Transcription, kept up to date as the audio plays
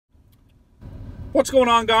What's going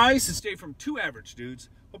on, guys? It's Dave from Two Average Dudes.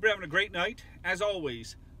 Hope you're having a great night. As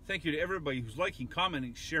always, thank you to everybody who's liking,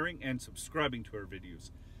 commenting, sharing, and subscribing to our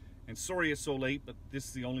videos. And sorry it's so late, but this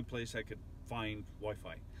is the only place I could find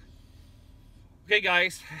Wi-Fi. Okay,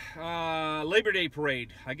 guys, Labor Day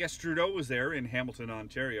parade. I guess Trudeau was there in Hamilton,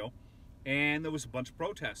 Ontario, and there was a bunch of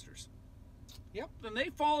protesters. Yep, and they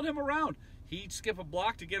followed him around. He'd skip a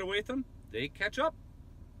block to get away with them. They catch up.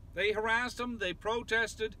 They harassed him. They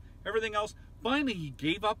protested. Everything else. Finally, he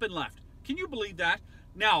gave up and left. Can you believe that?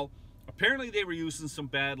 Now, apparently they were using some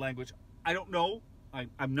bad language. I don't know.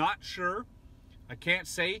 I'm not sure. I can't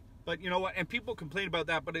say. But you know what? And people complain about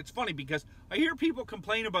that. But it's funny because I hear people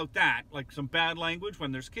complain about that, like some bad language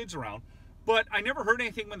when there's kids around. But I never heard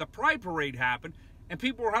anything when the Pride Parade happened and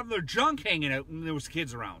people were having their junk hanging out when there was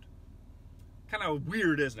kids around. Kind of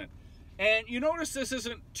weird, isn't it? And you notice this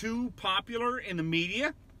isn't too popular in the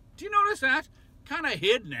media? Do you notice that? Kind of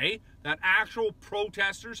hidden, eh? That actual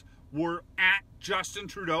protesters were at Justin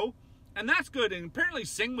Trudeau. And that's good. And apparently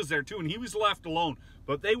Singh was there too, and he was left alone.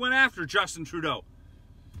 But they went after Justin Trudeau.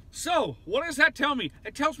 So, what does that tell me?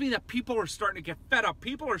 It tells me that people are starting to get fed up.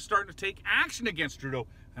 People are starting to take action against Trudeau.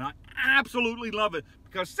 And I absolutely love it.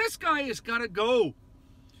 Because this guy has got to go.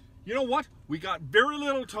 You know what? We got very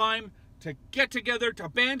little time to get together, to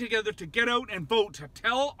band together, to get out and vote, to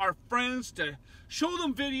tell our friends, to show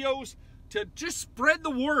them videos, to just spread the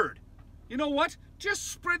word. You know what? Just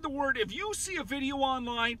spread the word. If you see a video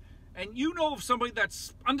online and you know of somebody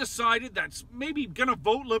that's undecided, that's maybe gonna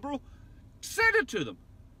vote Liberal, send it to them.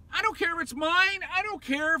 I don't care if it's mine. I don't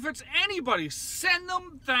care if it's anybody. Send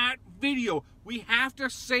them that video. We have to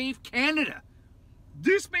save Canada.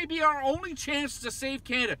 This may be our only chance to save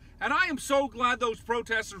Canada. And I am so glad those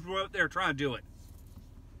protesters were out there trying to do it.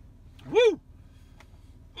 Woo!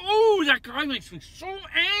 Oh, that guy makes me so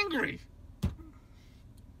angry.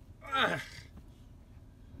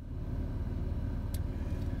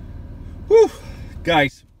 Whew.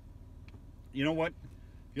 Guys, you know what?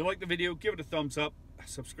 If you like the video, give it a thumbs up.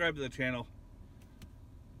 Subscribe to the channel.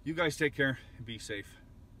 You guys take care and be safe.